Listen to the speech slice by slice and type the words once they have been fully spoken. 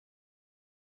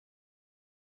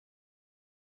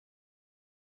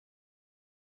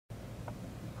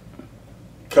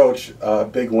Coach,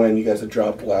 big win. You guys had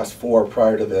dropped the last 4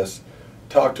 prior to this.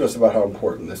 Talk to us about how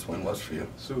important this win was for you.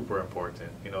 Super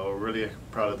important. You know, really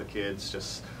proud of the kids.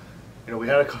 Just, you know, we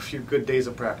had a few good days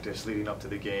of practice leading up to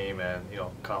the game, and, you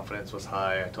know, confidence was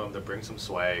high. I told them to bring some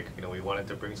swag. You know, we wanted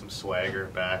to bring some swagger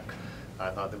back. I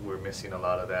thought that we were missing a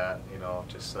lot of that, you know,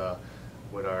 just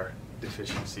with our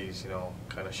deficiencies, you know,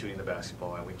 kind of shooting the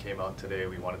basketball. And we came out today,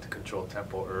 we wanted to control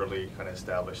tempo early, kind of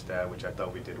establish that, which I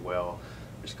thought we did well.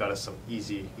 Which got us some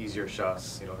easier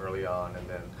shots, you know, early on. And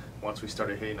then once we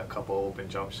started hitting a couple open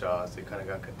jump shots, it kind of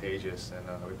got contagious, and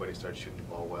everybody started shooting the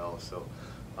ball well. So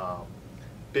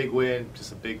big win,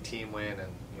 just a big team win,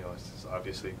 and, you know, it's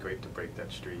obviously great to break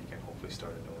that streak and hopefully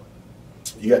start a new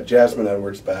one. You got Jasmine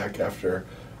Edwards back after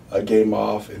a game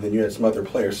off, and then you had some other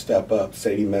players step up,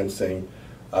 Sadie Mensing,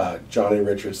 Johnny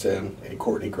Richardson, and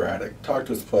Courtney Graddick. Talk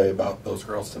to us, play about those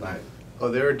girls tonight. Oh,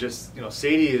 they're just, you know,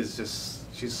 Sadie is just,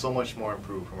 she's so much more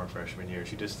improved from her freshman year.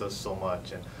 She just does so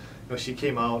much, and, you know, she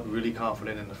came out really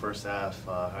confident in the first half.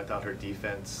 I thought her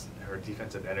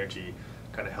defensive energy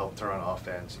kind of helped her on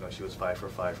offense. You know, she was 5 for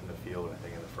 5 from the field, I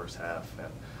think, in the first half,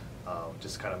 and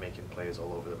just kind of making plays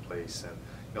all over the place. And,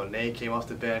 you know, Nay came off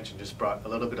the bench and just brought a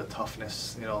little bit of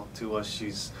toughness, you know, to us.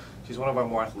 She's one of our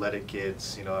more athletic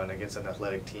kids, you know, and against an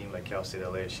athletic team like Cal State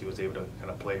LA, she was able to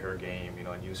kind of play her game, you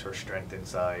know, and use her strength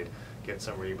inside, get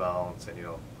some rebounds, and, you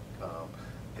know,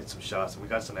 hit some shots. And we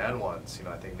got some and ones, you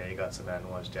know. I think Nay got some and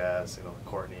ones. Jazz, you know,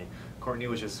 Courtney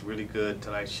was just really good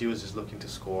tonight. She was just looking to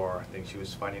score. I think she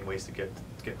was finding ways to get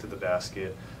to the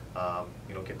basket,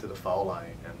 you know, get to the foul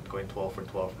line, and going 12 for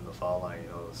 12 from the foul line, you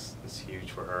know, is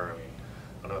huge for her. I mean,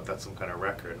 I don't know if that's some kind of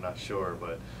record, I'm not sure,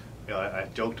 but, you know, I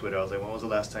joked with her. I was like, when was the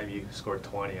last time you scored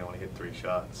 20? I only hit 3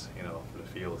 shots, you know, for the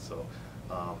field. So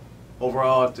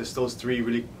overall, just those 3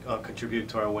 really contributed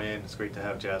to our win. It's great to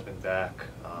have Jasmine back.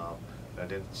 I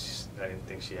didn't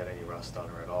think she had any rust on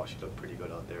her at all. She looked pretty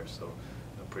good out there, so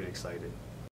I'm pretty excited.